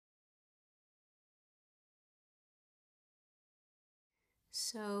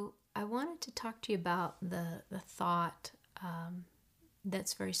So I wanted to talk to you about the thought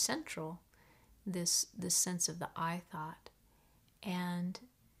that's very central, this sense of the I thought. And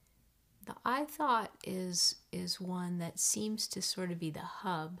the I thought is one that seems to sort of be the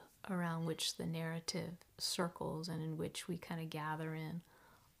hub around which the narrative circles and in which we kind of gather in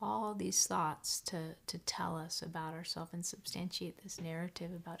all these thoughts to tell us about ourselves and substantiate this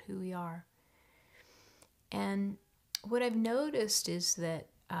narrative about who we are. And what I've noticed is that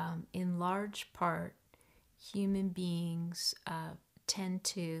in large part, human beings tend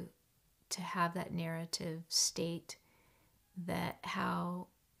to have that narrative state that how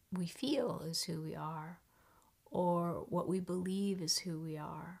we feel is who we are, or what we believe is who we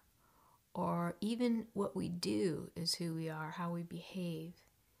are, or even what we do is who we are, how we behave.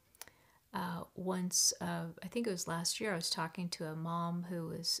 Once, I think it was last year, I was talking to a mom who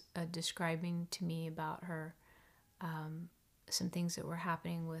was describing to me about her some things that were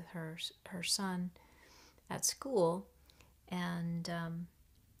happening with her son at school, and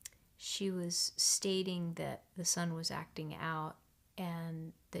she was stating that the son was acting out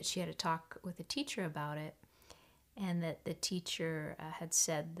and that she had to talk with the teacher about it, and that the teacher had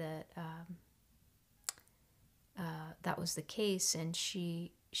said that that was the case. And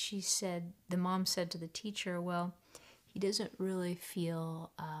she said, the mom said to the teacher, well, he doesn't really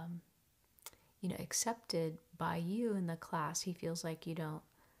feel accepted by you in the class. He feels like you don't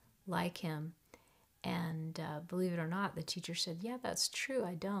like him. And believe it or not, the teacher said, yeah, that's true,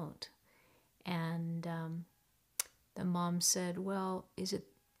 I don't. And the mom said, well,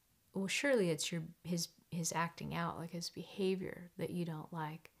 surely it's his acting out, like his behavior that you don't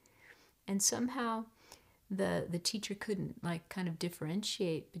like. And somehow the teacher couldn't kind of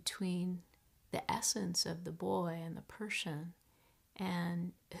differentiate between the essence of the boy and the person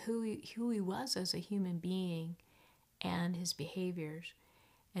and who he was as a human being and his behaviors.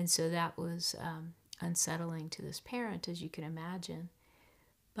 And so that was unsettling to this parent, as you can imagine.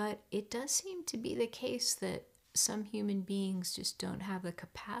 But it does seem to be the case that some human beings just don't have the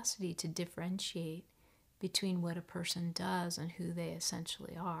capacity to differentiate between what a person does and who they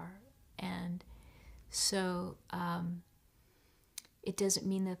essentially are. And so it doesn't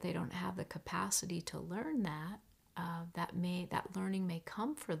mean that they don't have the capacity to learn that. That learning may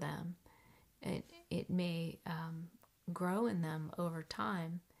come for them. It may grow in them over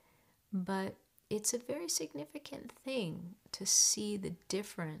time, but it's a very significant thing to see the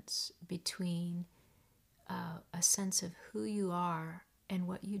difference between a sense of who you are and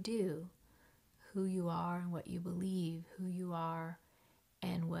what you do, who you are and what you believe, who you are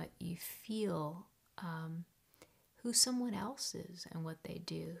and what you feel, who someone else is and what they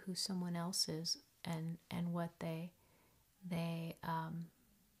do, who someone else is and what they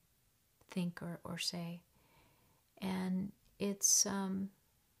think or say. And it's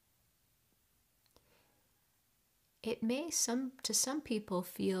it may to some people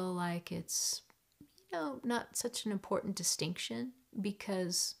feel like it's not such an important distinction,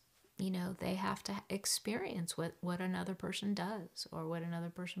 because they have to experience what another person does or what another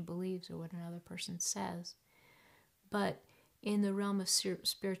person believes or what another person says. But in the realm of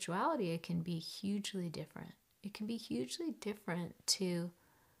spirituality, it can be hugely different. It can be hugely different to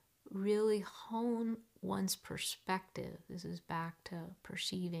really hone one's perspective. This is back to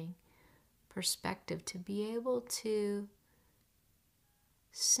perceiving perspective, to be able to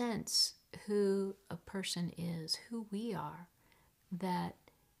sense who a person is, who we are, that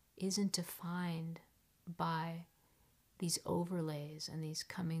isn't defined by these overlays and these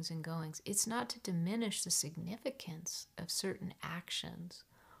comings and goings. It's not to diminish the significance of certain actions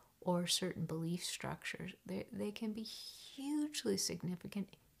or certain belief structures. They can be hugely significant,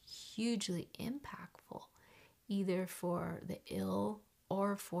 hugely impactful, either for the ill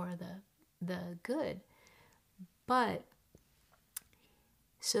or for the good. But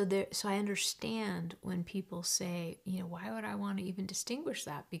so I understand when people say, why would I want to even distinguish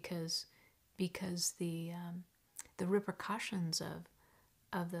that? Because the repercussions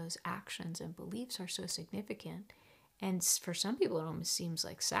of those actions and beliefs are so significant. And for some people, it almost seems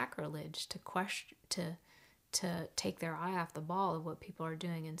like sacrilege to take their eye off the ball of what people are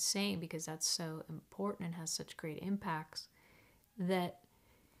doing and saying, because that's so important and has such great impacts that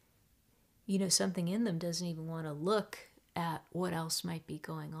something in them doesn't even want to look at what else might be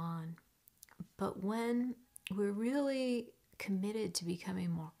going on. But when we're really committed to becoming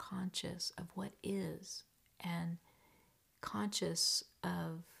more conscious of what is, and conscious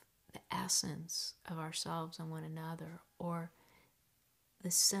of the essence of ourselves and one another, or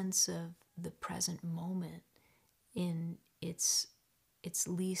the sense of the present moment in its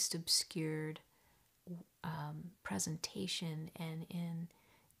least obscured presentation and in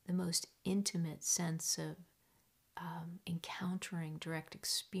the most intimate sense of encountering direct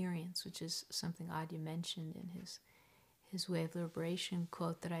experience, which is something Adya mentioned in his Way of Liberation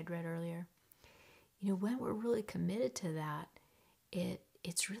quote that I'd read earlier. When we're really committed to that,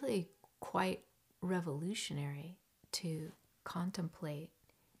 it's really quite revolutionary to contemplate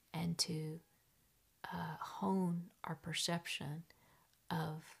and to hone our perception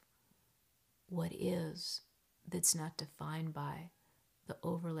of what is, that's not defined by the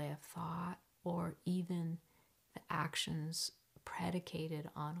overlay of thought or even the actions predicated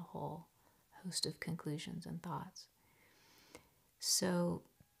on a whole host of conclusions and thoughts. So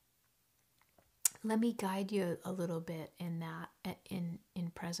let me guide you a little bit in that, in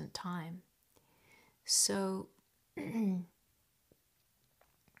present time. So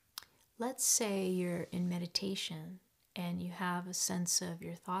let's say you're in meditation and you have a sense of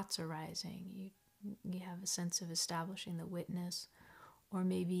your thoughts arising. You have a sense of establishing the witness, or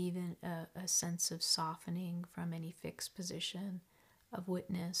maybe even a sense of softening from any fixed position of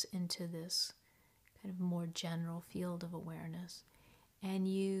witness into this kind of more general field of awareness. And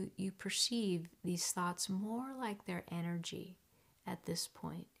you perceive these thoughts more like their energy at this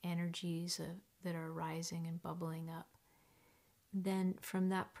point, energies that are rising and bubbling up. Then from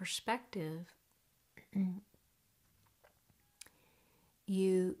that perspective,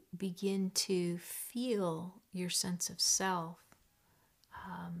 you begin to feel your sense of self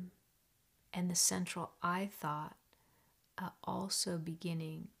and the central I thought also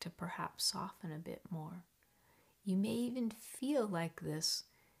beginning to perhaps soften a bit more. You may even feel like this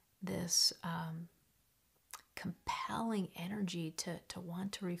compelling energy to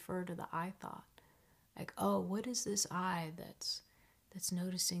want to refer to the I thought. Like, oh, what is this I that's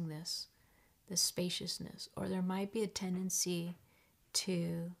noticing this spaciousness? Or there might be a tendency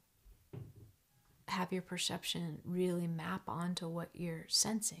to have your perception really map onto what you're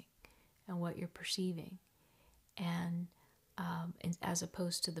sensing and what you're perceiving, and as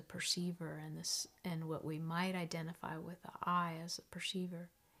opposed to the perceiver and what we might identify with the I as a perceiver.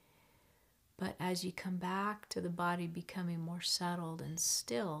 But as you come back to the body becoming more settled and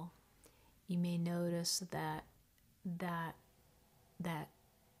still, you may notice that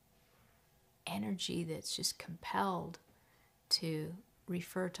energy that's just compelled to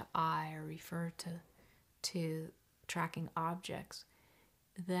refer to I or refer to tracking objects,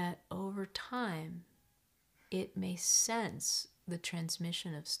 that over time it may sense the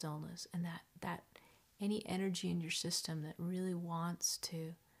transmission of stillness, and that any energy in your system that really wants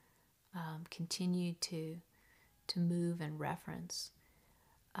to continue to move and reference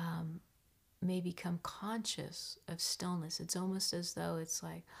may become conscious of stillness. It's almost as though it's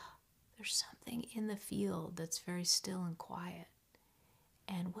like there's something in the field that's very still and quiet.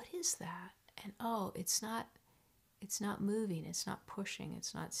 And what is that? And oh, it's not moving, it's not pushing,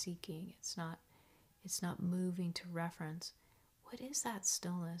 it's not seeking, it's not moving to reference. What is that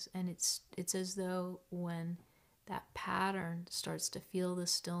stillness? And it's as though when that pattern starts to feel the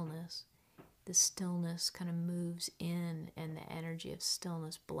stillness kind of moves in, and the energy of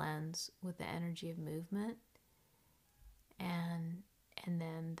stillness blends with the energy of movement, and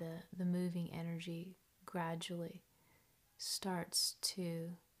then the moving energy gradually starts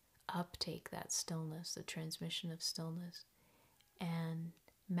to uptake that stillness, the transmission of stillness, and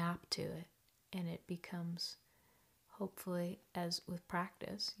map to it. And it becomes, hopefully, as with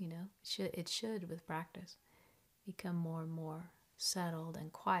practice, it should with practice become more and more settled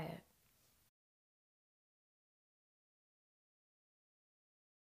and quiet.